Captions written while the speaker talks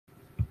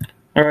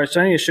All right,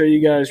 so I need to show you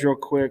guys real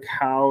quick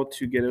how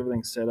to get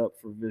everything set up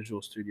for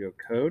Visual Studio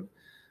Code.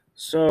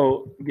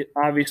 So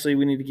obviously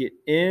we need to get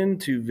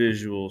into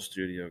Visual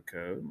Studio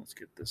Code. Let's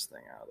get this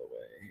thing out of the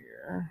way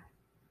here.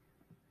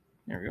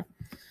 There we go.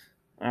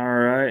 All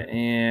right,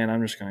 and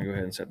I'm just going to go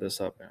ahead and set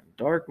this up in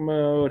dark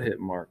mode,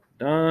 hit mark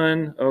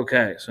done.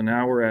 Okay, so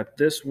now we're at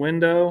this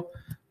window.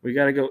 We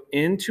got to go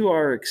into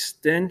our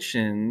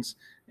extensions,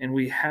 and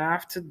we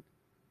have to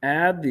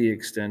add the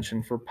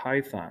extension for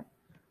Python.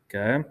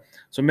 Okay,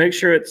 so make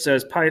sure it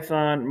says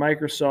Python,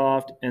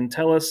 Microsoft,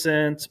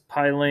 IntelliSense,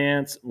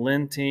 Pylance,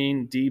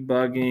 linting,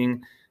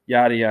 debugging,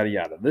 yada, yada,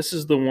 yada. This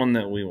is the one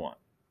that we want.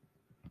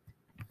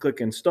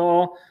 Click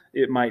install.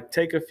 It might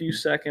take a few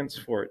seconds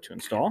for it to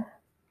install.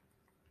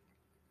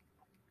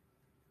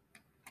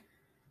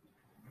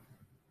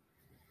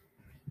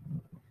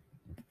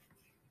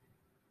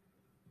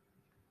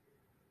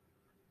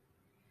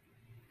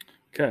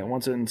 Okay,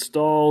 once it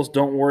installs,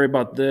 don't worry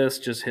about this.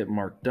 Just hit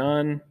mark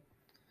done.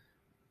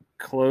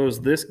 Close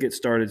this get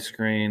started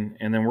screen,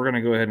 and then we're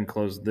going to go ahead and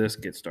close this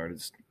get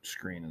started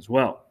screen as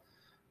well.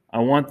 I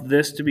want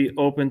this to be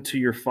open to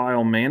your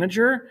file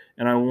manager,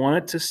 and I want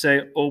it to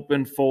say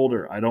open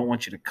folder. I don't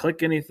want you to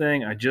click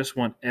anything. I just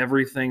want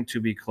everything to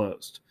be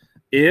closed.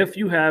 If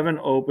you have an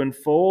open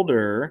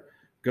folder,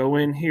 go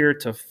in here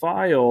to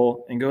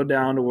file and go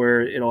down to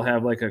where it'll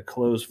have like a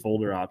close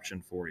folder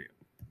option for you.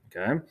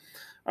 Okay.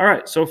 All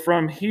right. So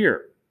from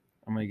here,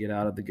 I'm going to get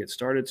out of the get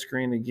started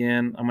screen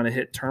again. I'm going to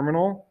hit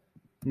terminal,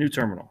 new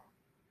terminal.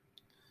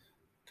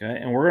 Okay.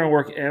 And we're going to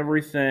work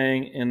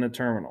everything in the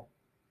terminal.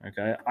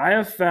 Okay. I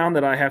have found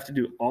that I have to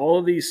do all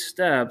of these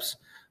steps.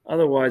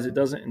 Otherwise, it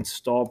doesn't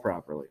install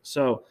properly.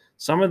 So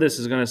some of this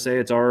is going to say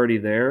it's already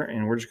there,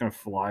 and we're just going to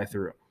fly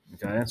through it.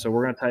 Okay. So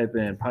we're going to type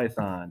in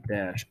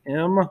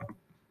python-m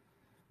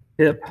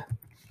pip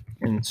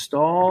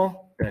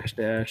install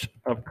 --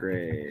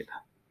 upgrade.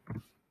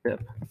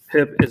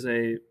 Pip is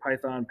a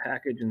Python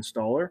package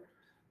installer,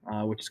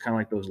 which is kind of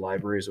like those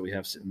libraries that we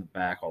have sitting in the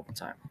back all the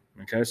time.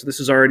 Okay, so this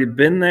has already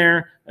been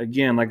there.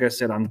 Again, like I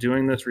said, I'm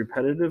doing this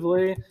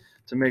repetitively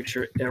to make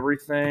sure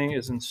everything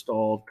is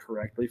installed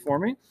correctly for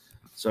me.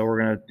 So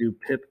we're going to do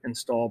pip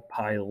install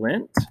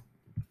pylint.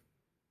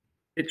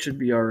 It should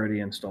be already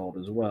installed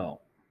as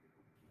well.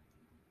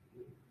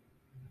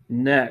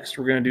 Next,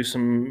 we're going to do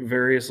some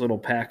various little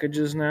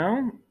packages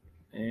now.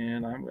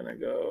 And I'm going to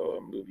go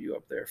move you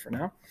up there for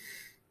now.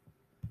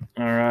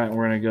 All right,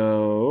 we're going to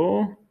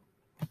go.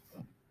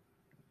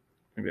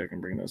 Maybe I can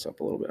bring this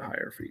up a little bit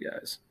higher for you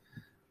guys.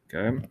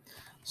 Okay,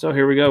 so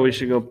here we go. We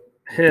should go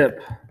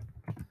pip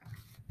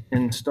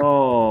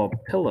install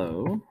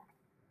pillow.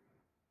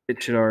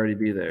 It should already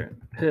be there.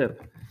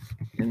 Pip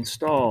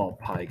install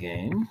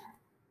pygame.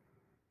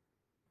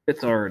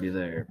 It's already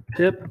there.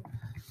 Pip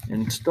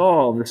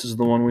install. This is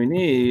the one we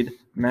need.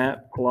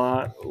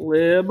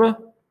 Matplotlib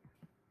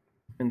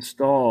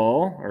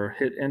install, or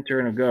hit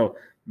enter and go.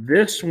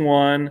 This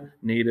one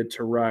needed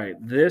to write.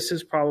 This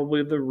is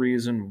probably the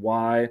reason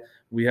why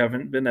we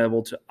haven't been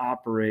able to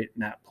operate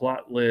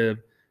Matplotlib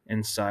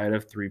inside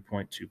of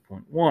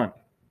 3.2.1.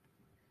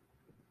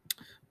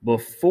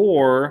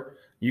 Before,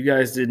 you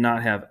guys did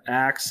not have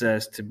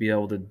access to be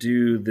able to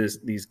do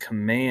these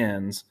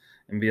commands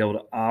and be able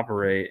to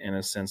operate in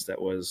a sense that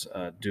was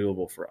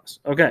doable for us.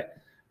 Okay,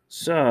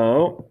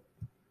 so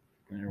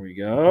there we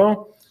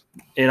go.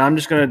 And I'm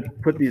just going to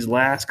put these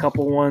last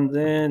couple ones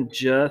in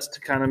just to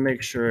kind of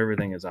make sure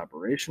everything is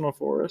operational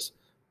for us.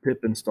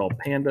 Pip install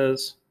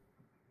pandas.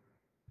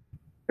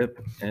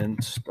 Pip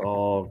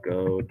install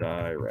go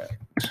direct.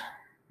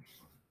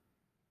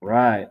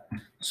 Right.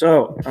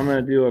 So I'm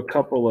going to do a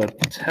couple of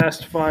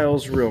test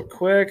files real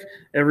quick.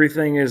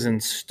 Everything is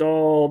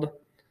installed.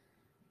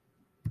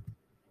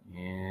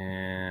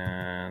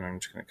 And I'm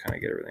just going to kind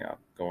of get everything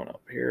going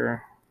up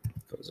here.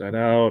 Close that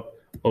out.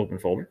 Open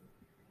folder.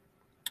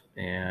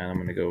 And I'm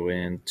going to go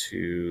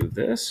into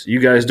this. You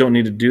guys don't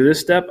need to do this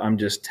step. I'm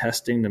just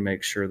testing to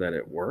make sure that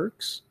it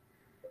works.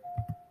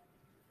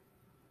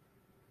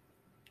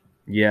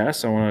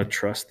 Yes, I want to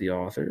trust the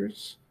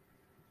authors.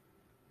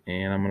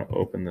 And I'm going to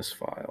open this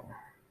file.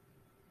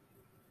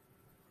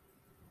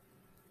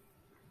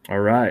 All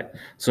right.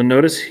 So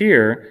notice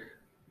here,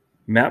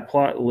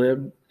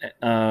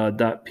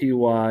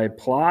 matplotlib.py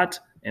plot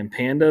and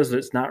pandas,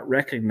 it's not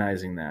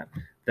recognizing that.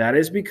 That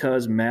is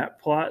because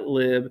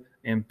matplotlib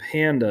and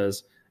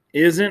pandas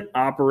isn't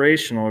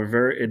operational,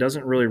 or it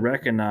doesn't really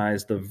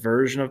recognize the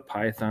version of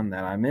Python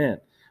that I'm in.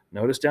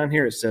 Notice down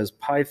here it says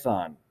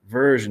Python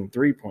version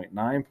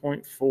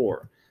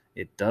 3.9.4.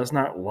 It does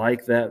not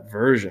like that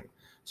version.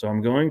 So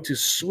I'm going to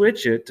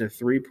switch it to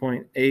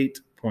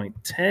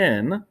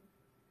 3.8.10,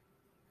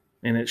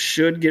 and it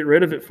should get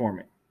rid of it for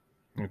me.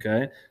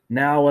 Okay.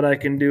 Now what I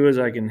can do is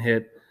I can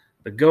hit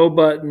the go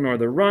button or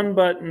the run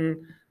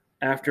button.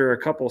 After a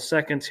couple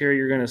seconds here,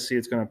 you're going to see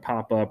it's going to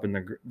pop up,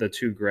 and the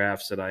two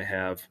graphs that I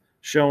have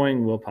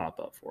showing will pop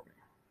up for me.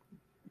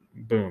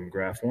 Boom,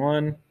 graph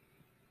 1,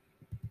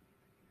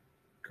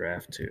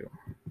 graph 2.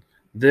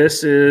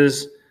 This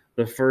is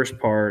the first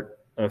part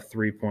of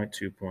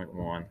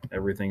 3.2.1.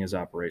 Everything is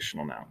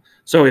operational now.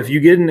 So if you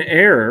get an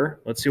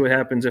error, let's see what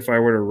happens if I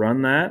were to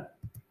run that.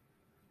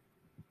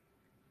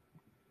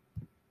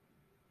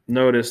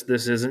 Notice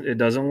it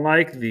doesn't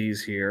like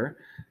these here.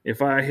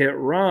 If I hit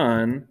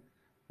run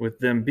with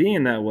them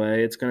being that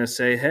way, it's going to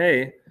say,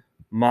 hey,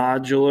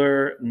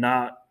 modular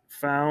not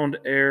found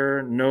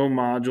error, no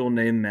module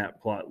named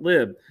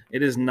matplotlib.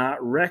 It is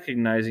not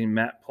recognizing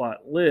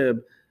matplotlib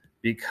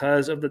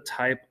because of the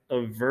type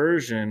of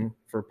version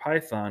for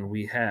Python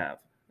we have.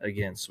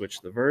 Again,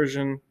 switch the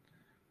version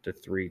to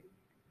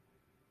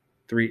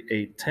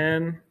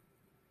 3.8.10.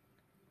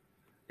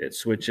 It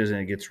switches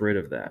and it gets rid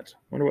of that.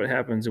 Wonder what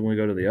happens when we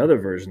go to the other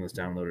version that's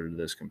downloaded to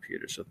this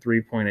computer. So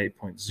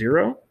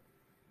 3.8.0.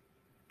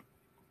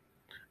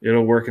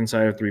 It'll work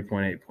inside of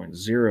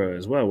 3.8.0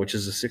 as well, which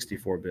is a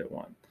 64-bit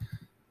one.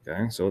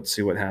 Okay, so let's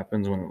see what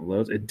happens when it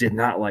loads. It did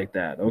not like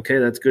that. Okay,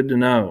 that's good to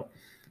know.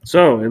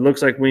 So it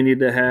looks like we need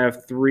to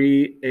have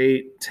 3,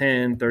 8,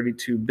 10,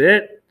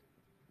 32-bit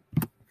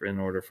in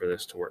order for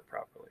this to work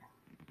properly.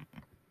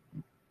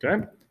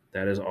 Okay,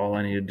 that is all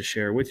I needed to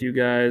share with you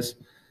guys.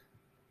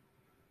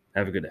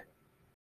 Have a good day.